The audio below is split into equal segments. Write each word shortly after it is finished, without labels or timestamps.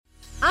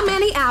I'm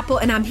Annie Apple,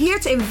 and I'm here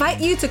to invite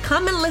you to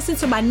come and listen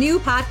to my new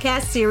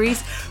podcast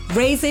series,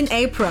 Raising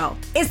a Pro.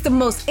 It's the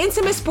most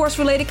intimate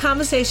sports-related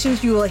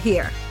conversations you will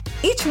hear.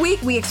 Each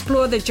week, we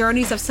explore the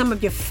journeys of some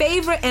of your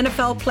favorite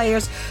NFL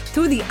players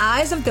through the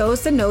eyes of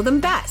those that know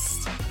them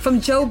best. From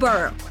Joe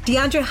Burrow,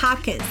 DeAndre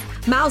Hopkins,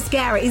 Myles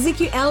Garrett,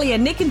 Ezekiel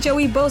Elliott, Nick and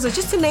Joey Bosa,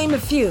 just to name a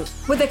few.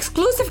 With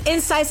exclusive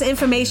insights and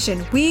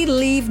information, we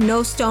leave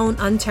no stone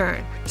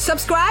unturned.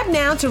 Subscribe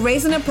now to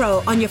Raising a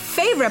Pro on your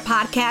favorite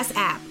podcast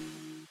app.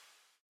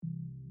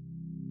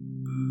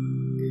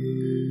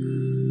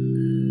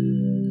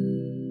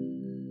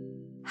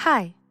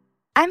 Hi,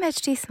 I'm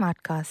HT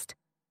Smartcast,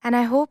 and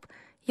I hope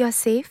you're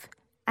safe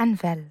and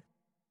well.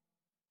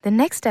 The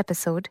next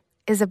episode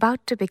is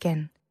about to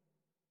begin,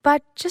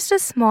 but just a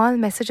small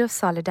message of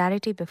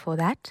solidarity before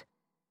that.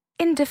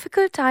 In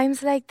difficult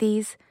times like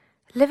these,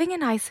 living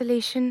in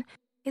isolation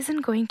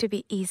isn't going to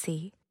be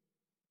easy.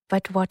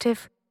 But what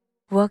if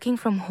working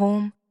from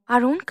home,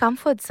 our own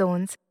comfort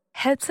zones,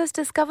 helps us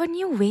discover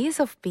new ways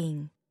of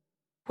being?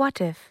 What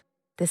if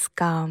this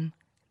calm,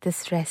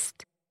 this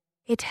rest,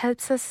 it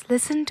helps us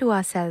listen to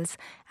ourselves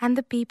and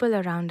the people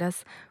around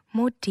us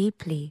more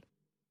deeply?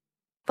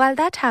 While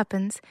that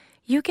happens,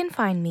 you can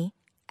find me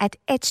at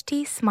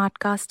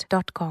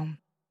htsmartcast.com,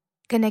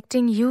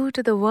 connecting you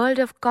to the world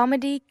of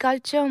comedy,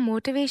 culture,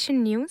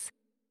 motivation news.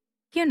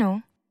 You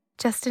know,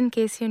 just in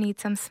case you need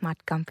some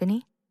smart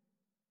company.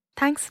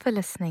 Thanks for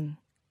listening.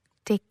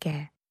 Take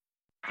care.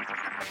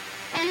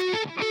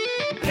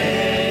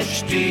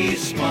 HT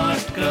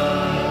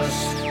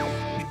Smartcast.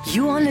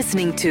 You are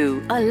listening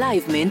to a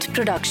Live Mint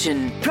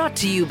production brought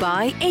to you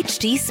by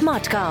HT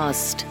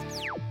Smartcast.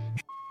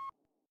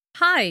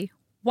 Hi,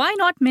 Why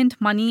Not Mint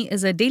Money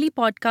is a daily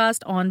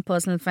podcast on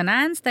personal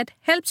finance that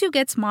helps you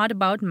get smart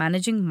about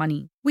managing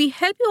money. We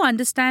help you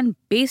understand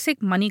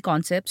basic money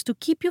concepts to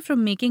keep you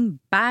from making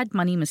bad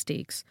money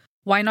mistakes.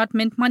 Why Not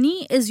Mint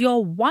Money is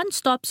your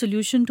one-stop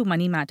solution to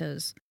money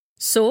matters.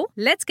 So,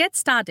 let's get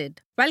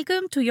started.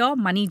 Welcome to your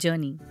money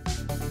journey.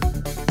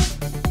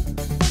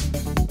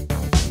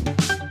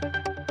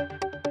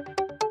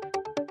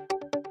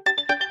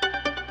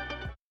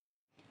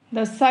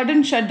 The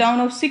sudden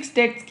shutdown of 6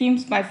 debt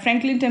schemes by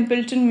Franklin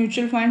Templeton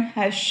Mutual Fund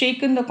has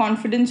shaken the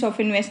confidence of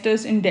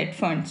investors in debt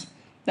funds.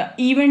 The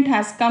event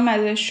has come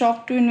as a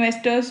shock to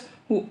investors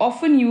who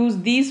often use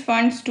these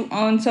funds to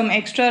earn some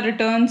extra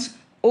returns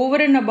over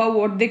and above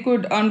what they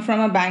could earn from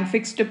a bank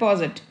fixed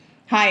deposit.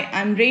 Hi,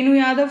 I'm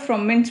Renu Yadav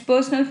from Mint's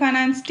personal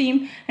finance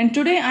team, and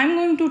today I'm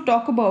going to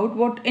talk about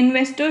what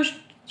investors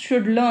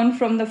should learn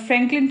from the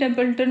Franklin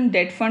Templeton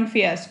debt fund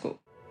fiasco.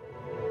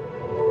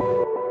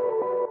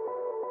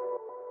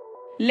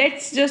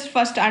 Let's just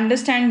first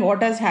understand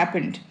what has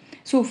happened.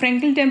 So,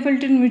 Franklin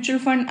Templeton Mutual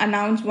Fund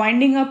announced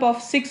winding up of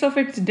 6 of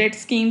its debt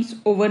schemes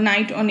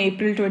overnight on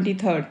April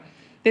 23rd.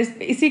 This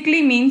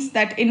basically means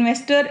that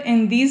investors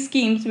in these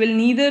schemes will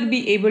neither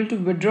be able to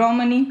withdraw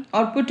money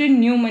or put in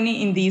new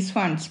money in these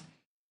funds.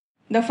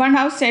 The fund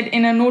house said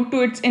in a note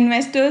to its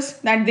investors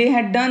that they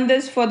had done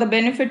this for the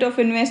benefit of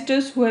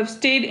investors who have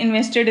stayed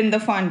invested in the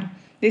fund.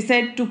 They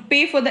said to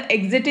pay for the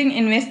exiting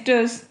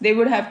investors, they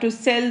would have to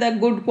sell the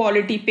good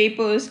quality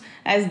papers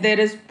as there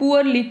is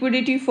poor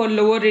liquidity for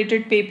lower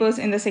rated papers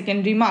in the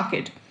secondary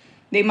market.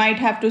 They might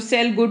have to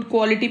sell good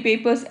quality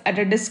papers at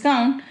a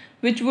discount,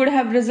 which would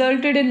have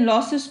resulted in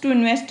losses to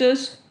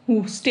investors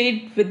who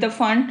stayed with the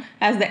fund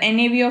as the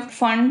NAV of the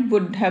fund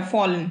would have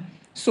fallen.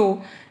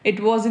 So, it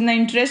was in the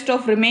interest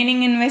of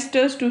remaining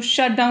investors to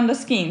shut down the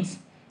schemes.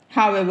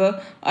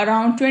 However,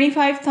 around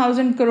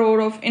 25,000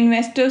 crore of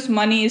investors'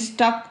 money is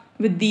stuck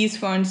with these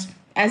funds,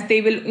 as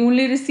they will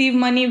only receive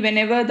money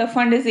whenever the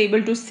fund is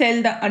able to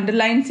sell the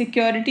underlying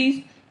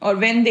securities or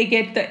when they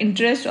get the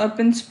interest or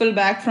principal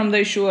back from the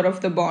issuer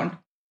of the bond.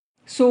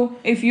 So,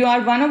 if you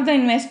are one of the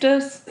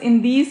investors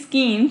in these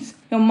schemes,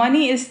 your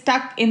money is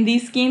stuck in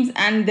these schemes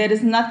and there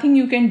is nothing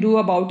you can do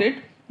about it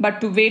but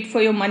to wait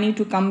for your money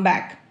to come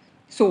back.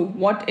 So,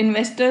 what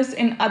investors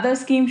in other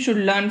schemes should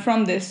learn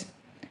from this?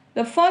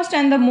 The first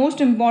and the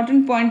most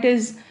important point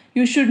is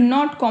you should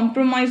not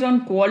compromise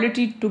on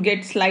quality to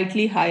get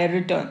slightly higher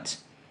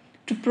returns.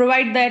 To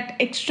provide that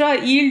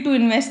extra yield to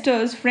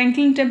investors,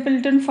 Franklin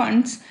Templeton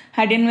funds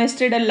had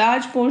invested a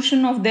large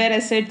portion of their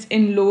assets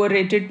in lower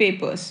rated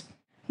papers.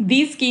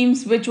 These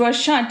schemes, which were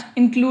shut,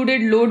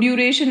 included low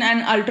duration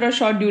and ultra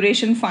short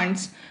duration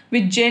funds,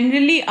 which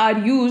generally are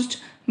used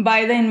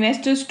by the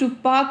investors to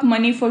park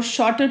money for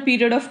shorter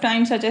period of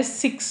time such as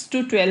 6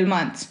 to 12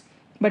 months.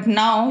 But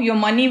now your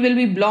money will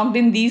be blocked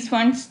in these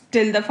funds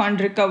till the fund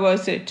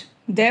recovers it.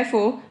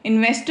 Therefore,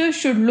 investors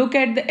should look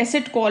at the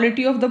asset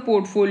quality of the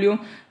portfolio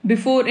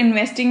before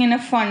investing in a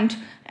fund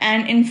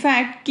and in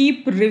fact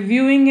keep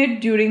reviewing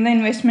it during the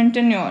investment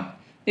tenure.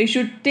 They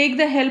should take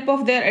the help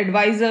of their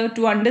advisor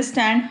to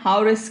understand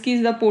how risky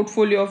is the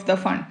portfolio of the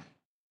fund.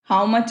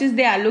 How much is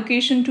the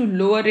allocation to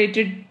lower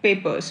rated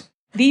papers?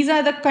 These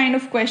are the kind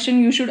of questions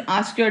you should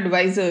ask your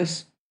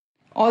advisors.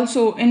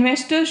 Also,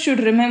 investors should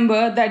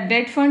remember that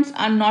debt funds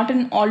are not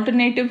an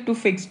alternative to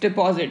fixed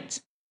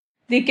deposits.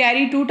 They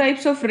carry two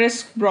types of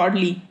risk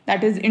broadly,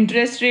 that is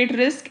interest rate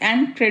risk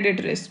and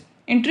credit risk.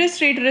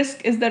 Interest rate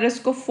risk is the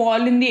risk of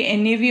fall in the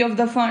NAV of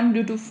the fund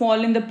due to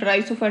fall in the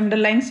price of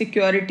underlying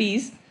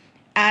securities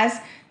as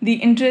the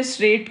interest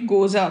rate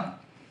goes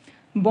up.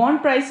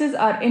 Bond prices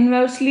are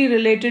inversely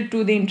related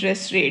to the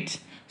interest rates.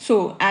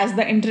 So, as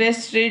the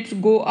interest rates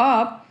go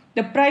up,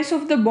 the price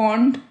of the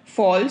bond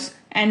falls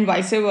and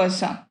vice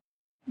versa.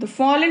 The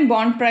fall in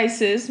bond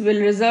prices will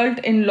result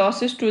in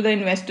losses to the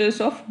investors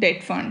of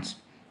debt funds.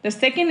 The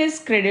second is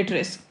credit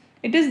risk.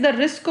 It is the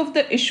risk of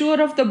the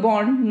issuer of the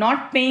bond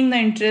not paying the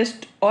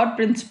interest or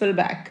principal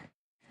back.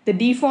 The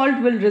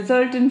default will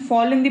result in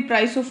fall in the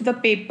price of the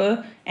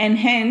paper and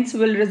hence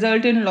will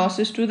result in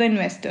losses to the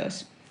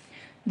investors.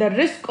 The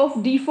risk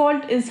of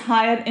default is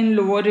higher in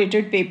lower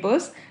rated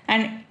papers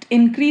and it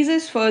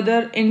increases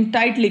further in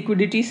tight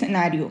liquidity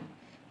scenario.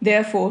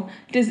 Therefore,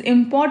 it is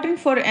important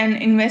for an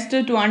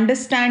investor to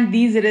understand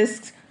these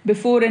risks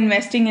before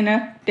investing in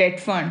a debt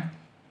fund.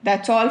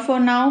 That's all for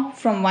now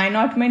from Why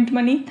Not Mint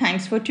Money.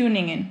 Thanks for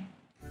tuning in.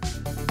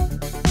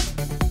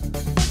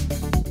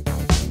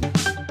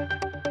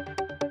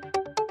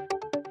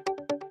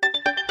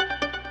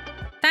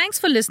 Thanks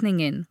for listening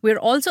in. We're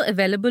also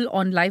available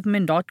on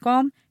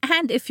livemint.com.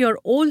 And if you're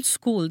old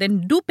school,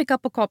 then do pick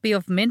up a copy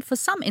of Mint for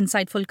some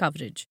insightful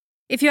coverage.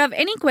 If you have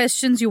any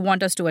questions you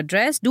want us to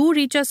address, do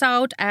reach us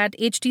out at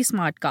HT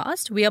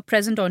Smartcast. We are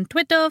present on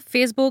Twitter,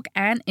 Facebook,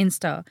 and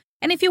Insta.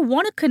 And if you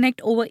want to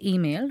connect over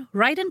email,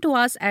 write into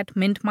us at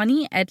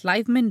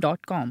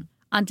mintmoney@livemint.com.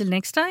 Until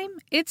next time,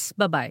 it's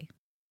bye-bye.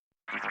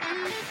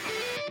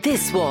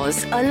 This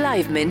was a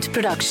Live Mint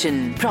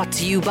production brought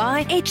to you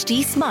by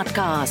HT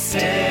Smartcast.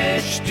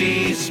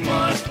 HT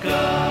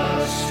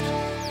Smartcast.